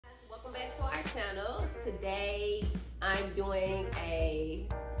Welcome back to our channel. Today I'm doing a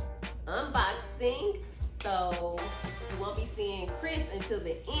unboxing, so you won't be seeing Chris until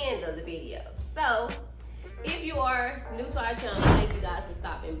the end of the video. So if you are new to our channel, thank you guys for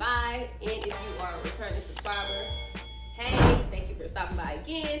stopping by, and if you are a returning subscriber, hey, thank you for stopping by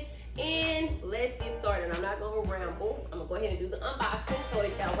again. And let's get started. I'm not gonna ramble. I'm gonna go ahead and do the unboxing. So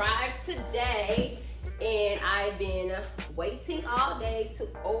it arrived today, and I've been waiting all day to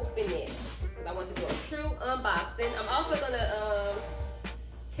open it because I want to do a true unboxing. I'm also gonna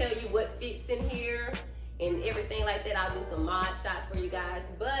tell you what fits in here and everything like that. I'll do some mod shots for you guys,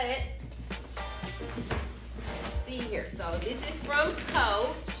 but see here. So this is from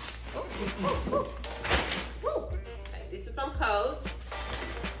Coach. Okay, this is from Coach.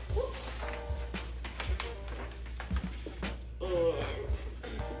 And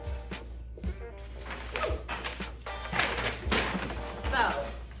so,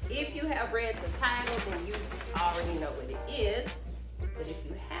 if you have read the title, then you already know what it is. But if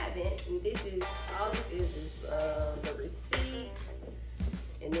you haven't, and this is all this is the receipt,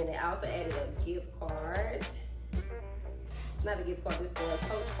 and then they also added a gift card. Not a gift card, this is a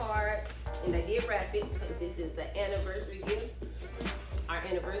Coach card, and they did wrap it because this is an anniversary gift. Our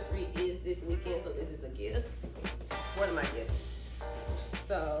anniversary is this weekend, so this is a gift. One of my gifts.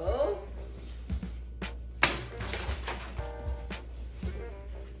 So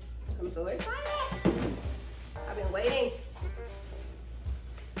I'm so excited. I've been waiting.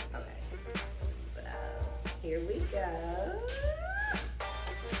 Okay, so here we go.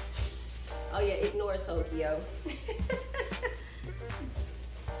 Oh yeah, ignore Tokyo.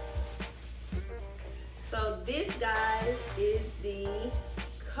 So this, guys, is the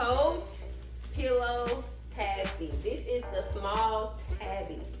Coach Pillow Tabby. This is the small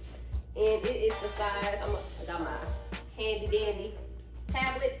tabby, and it is the size. I got my handy dandy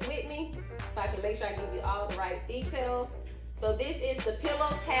tablet with me, so I can make sure I give you all the right details. So this is the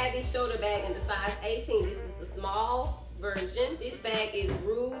Pillow Tabby shoulder bag in the size 18. This is the small version. This bag is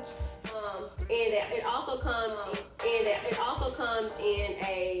rouge, and it also comes in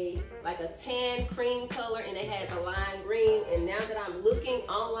a like a tan cream color, and it has a lime green. And now that I'm looking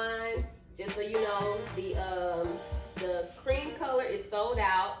online, just so you know, the cream color is sold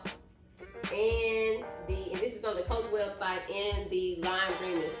out, and this is on the Coach website, and the lime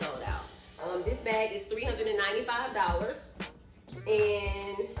green is sold out. This bag is $395,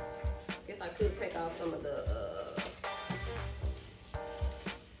 and I guess I could take off some of the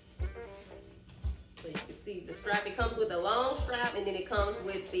so you can see the strap. It comes with a long strap, and then it comes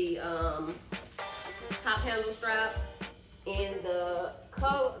with the top handle strap, and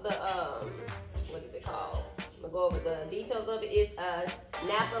what is it called? I'm gonna go over the details of it. It's a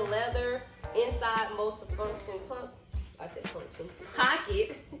Napa leather inside multifunction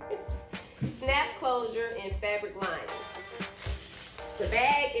pocket, snap closure, and fabric lining. The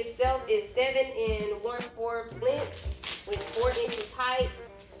bag itself is 7 1/4 length with 4 inches height,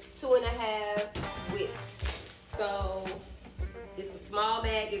 2.5 width. So it's a small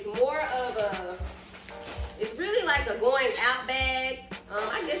bag. It's more of a, it's really like a going out bag.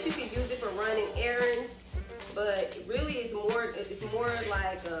 I guess you could use it for running errands, but really it's more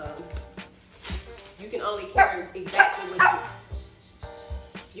like you can only carry exactly what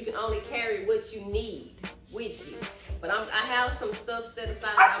you can only carry what you need with you. But I have some stuff set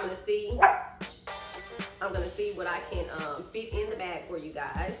aside. I'm gonna see what I can fit in the bag for you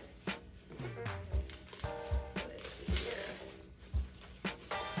guys.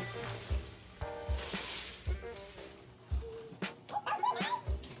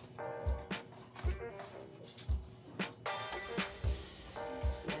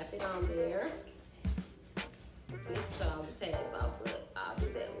 There. I need to cut all the tags off, but I'll do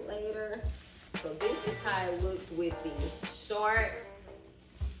that later. So this is how it looks with the short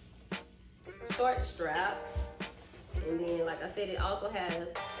strap. And then, like I said, it also has a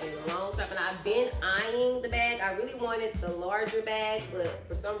long strap. And I've been eyeing the bag. I really wanted the larger bag, but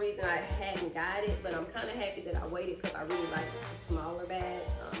for some reason I hadn't got it. But I'm kind of happy that I waited because I really like the smaller bag.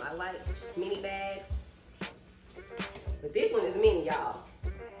 I like mini bags. But this one is mini, y'all.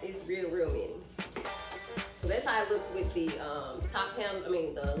 It's real mini. So that's how it looks with the top handle,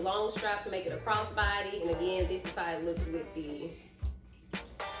 the long strap to make it a crossbody. And again, this is how it looks with the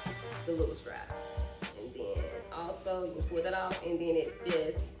little strap. And then also you can pull that off, and then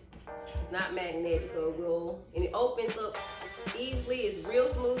it's not magnetic, so it will, and it opens up easily. It's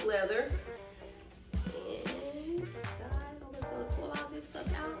real smooth leather. And guys, I'm just gonna pull all this stuff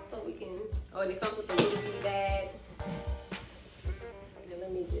out so we can, and it comes with a little bitty bag.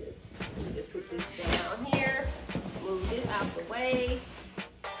 Let me just put this down here, move this out the way.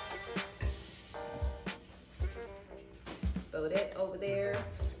 So that over there,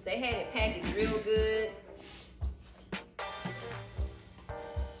 they had it packaged real good.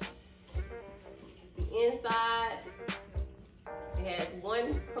 The inside, it has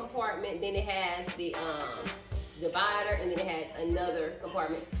one compartment, then it has the divider, and then it has another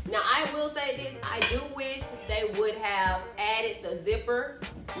compartment. Now I will say this, I do wish they would have added the zipper,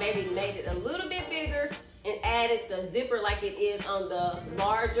 maybe made it a little bit bigger and added the zipper like it is on the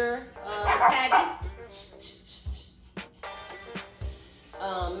larger Tabby.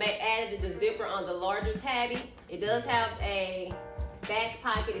 Added the zipper on the larger Tabby. It does have a back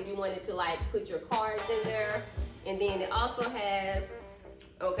pocket if you wanted to like put your cards in there. And then it also has,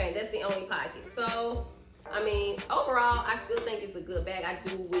 okay, that's the only pocket. So, I mean, overall, I still think it's a good bag. I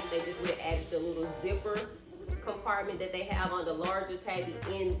do wish they just would have added the little zipper compartment that they have on the larger Tabby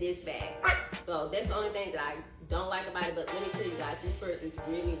in this bag. So that's the only thing that I don't like about it. But let me tell you guys, this purse is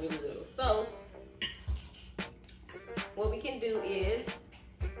really, really little. So what we can do is,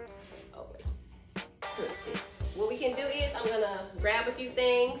 oh wait, let's see. What we can do is I'm gonna grab a few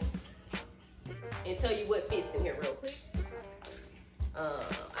things and tell you what fits in here real quick.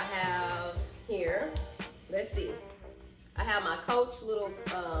 I have here, let's see. I have my Coach little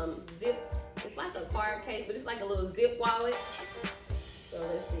zip. It's like a card case, but it's like a little zip wallet. So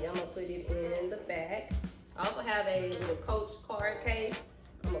let's see, I'm gonna put it in the back. I also have a little Coach card case.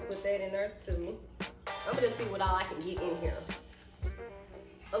 I'm gonna put that in there too. I'm gonna see what all I can get in here.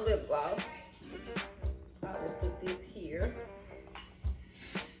 A lip gloss. I'll just put this here.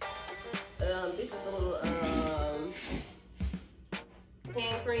 This is a little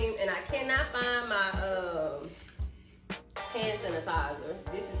hand cream, and I cannot find my hand sanitizer.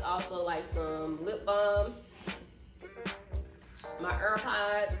 This is also like some lip balm. My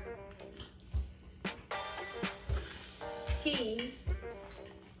AirPods. Keys.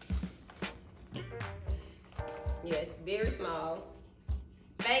 Yes, very small.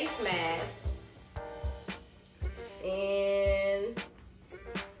 Face mask. And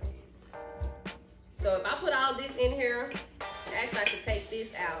so if I put all this in here, actually I could take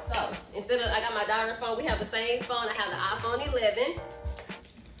this out. So instead of, I got my daughter's phone, we have the same phone. I have the iPhone 11.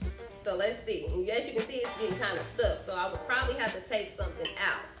 So let's see. And as you can see, it's getting kind of stuck. So I would probably have to take something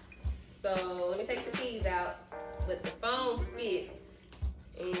out. So let me take the keys out. But the phone fits.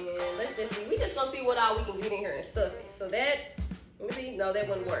 And let's just see. We just gonna see what all we can get in here and stuff it. So that, let me see. No, that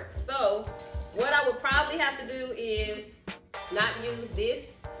wouldn't work. So what I would probably have to do is not use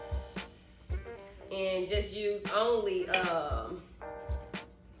this and just use only the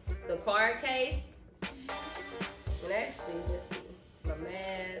card case. And actually, let's see, my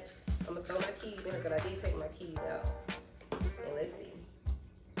mask. I'm gonna throw my keys in here because I did take my keys out. And let's see.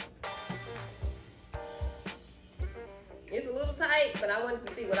 It's a little tight, but I wanted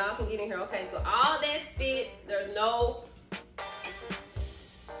to see what all can get in here. Okay, so all that fits. There's no,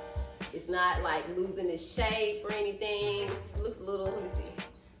 it's not like losing its shape or anything. It looks a little, let me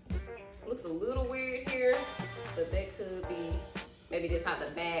see. Looks a little weird here, but that could be maybe just how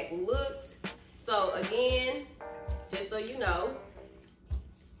the bag looks. So again, just so you know,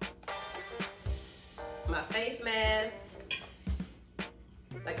 my face mask,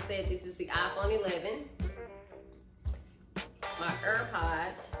 like I said, this is the iPhone 11. My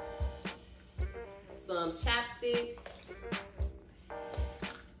AirPods, some chapstick,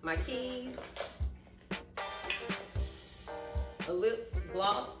 my keys, a lip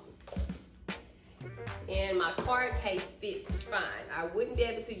gloss, and my card case fits fine. I wouldn't be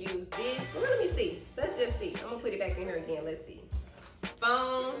able to use this. Well, let me see. Let's just see. I'm gonna put it back in here again. Let's see.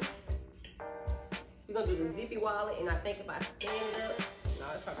 Phone. We're gonna do the zippy wallet, and I think if I stand it up, no,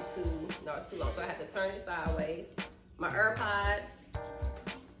 it's probably no, it's too long. So I have to turn it sideways. My AirPods.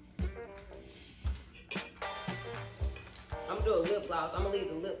 I'm gonna do a lip gloss. I'm gonna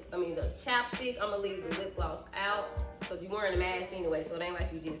leave the chapstick, I'm gonna leave the lip gloss out because you're wearing a mask anyway, so it ain't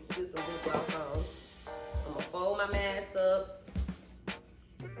like you just put some lip gloss on. I'm gonna fold my mask up.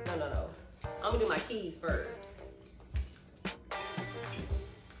 No. I'm gonna do my keys first.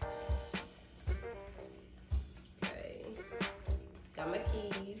 Okay. Got my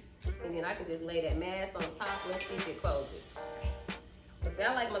keys. And then I can just lay that mask on top. Let's see if it closes. But see,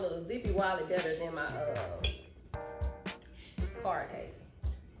 I like my little zippy wallet better than my card case.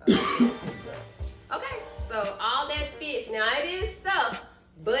 Okay, so all that fits. Now it is stuff,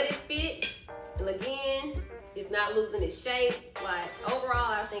 but it fits. And again, it's not losing its shape. Like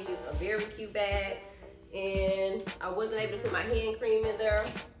overall, I think it's a very cute bag. And I wasn't able to put my hand cream in there.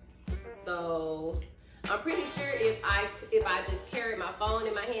 So I'm pretty sure if I just carried my phone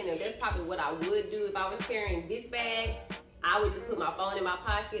in my hand, and that's probably what I would do if I was carrying this bag, I would just put my phone in my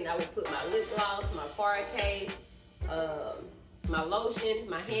pocket and I would put my lip gloss, my card case, my lotion,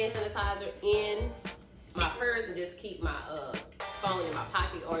 my hand sanitizer in my purse, and just keep my phone in my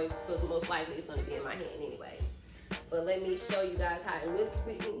pocket, or because most likely it's gonna be in my hand anyway. But let me show you guys how it looks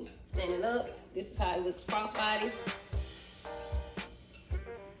with me standing up. This is how it looks crossbody.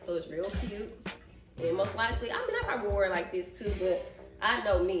 So it's real cute. And most likely, I mean, I probably wear it like this too, but I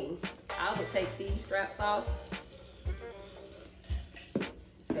know me. I would take these straps off.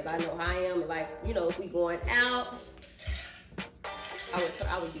 Because I know how I am. Like, you know, if we going out,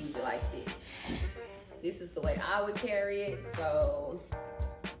 I would use it like this. This is the way I would carry it. So,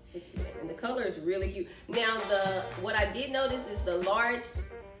 and the color is really cute. Now, what I did notice is the large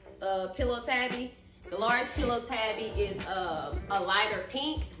Pillow Tabby. The large Pillow Tabby is a lighter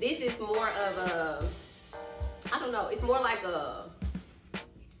pink. This is more of a, I don't know, it's more like a,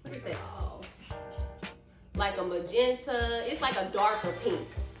 what is that called? Like a magenta. It's like a darker pink,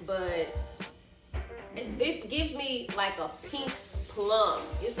 but it gives me like a pink plum.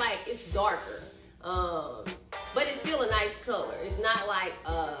 It's like, it's darker. But it's still a nice color. It's not like,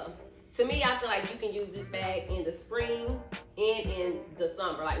 to me, I feel like you can use this bag in the spring and in the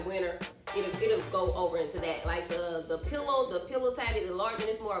summer, like winter. It'll go over into that. Like the Pillow Tabby, the large one,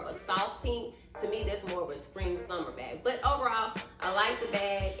 is more of a soft pink. To me, that's more of a spring summer bag. But overall, I like the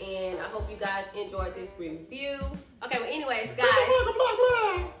bag, and I hope you guys enjoyed this review. Okay, well, anyways, guys.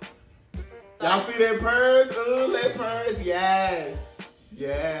 Y'all see that purse? Ooh, that purse, yes,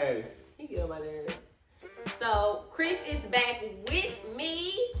 yes. You get on my nerves. So Chris is back with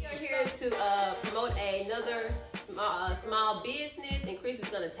me. We're here to promote another small business, and Chris is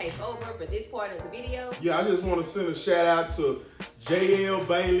gonna take over for this part of the video. Yeah, I just want to send a shout out to J.L.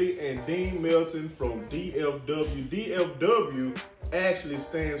 Bailey and Dean Melton from DFW. DFW actually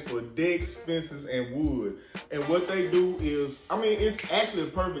stands for D.ecks, Fences, and Wood. And what they do is, I mean, it's actually a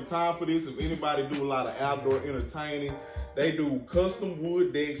perfect time for this if anybody do a lot of outdoor entertaining. They do custom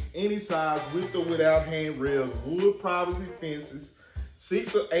wood decks, any size, with or without handrails, wood privacy fences,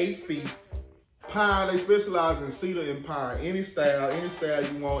 6 or 8 feet, pine. They specialize in cedar and pine, any style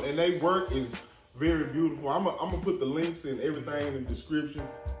you want. And their work is very beautiful. I'm gonna put the links and everything in the description.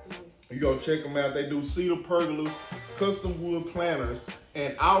 You go check them out. They do Cedar Pergolas, custom wood planters,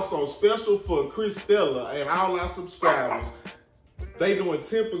 and also special for Christella and all our subscribers. They doing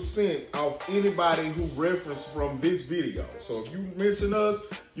 10% off anybody who referenced from this video. So if you mention us,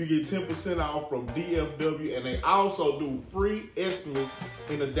 you get 10% off from DFW, and they also do free estimates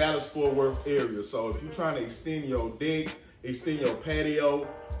in the Dallas-Fort Worth area. So if you're trying to extend your deck, extend your patio,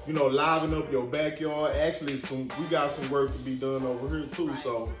 you know, liven up your backyard, actually we got some work to be done over here too.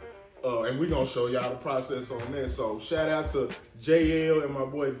 So, and we're gonna show y'all the process on that. So shout out to JL and my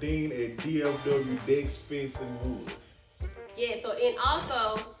boy Dean at DFW D.ecks, Fence, and Wood. Yeah, so, and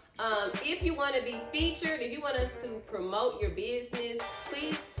also, if you want to be featured, if you want us to promote your business,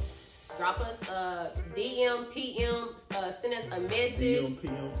 please drop us a DM, PM, send us a message. DM,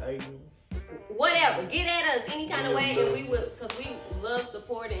 PM, AM. Whatever, get at us any kind of way, and we will, because we love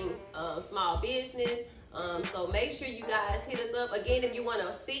supporting small business. So make sure you guys hit us up. Again, if you want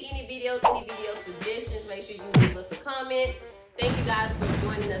to see any video suggestions, make sure you leave us a comment. Thank you guys for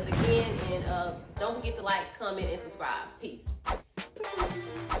joining us again, and don't forget to like, comment, and subscribe. Peace.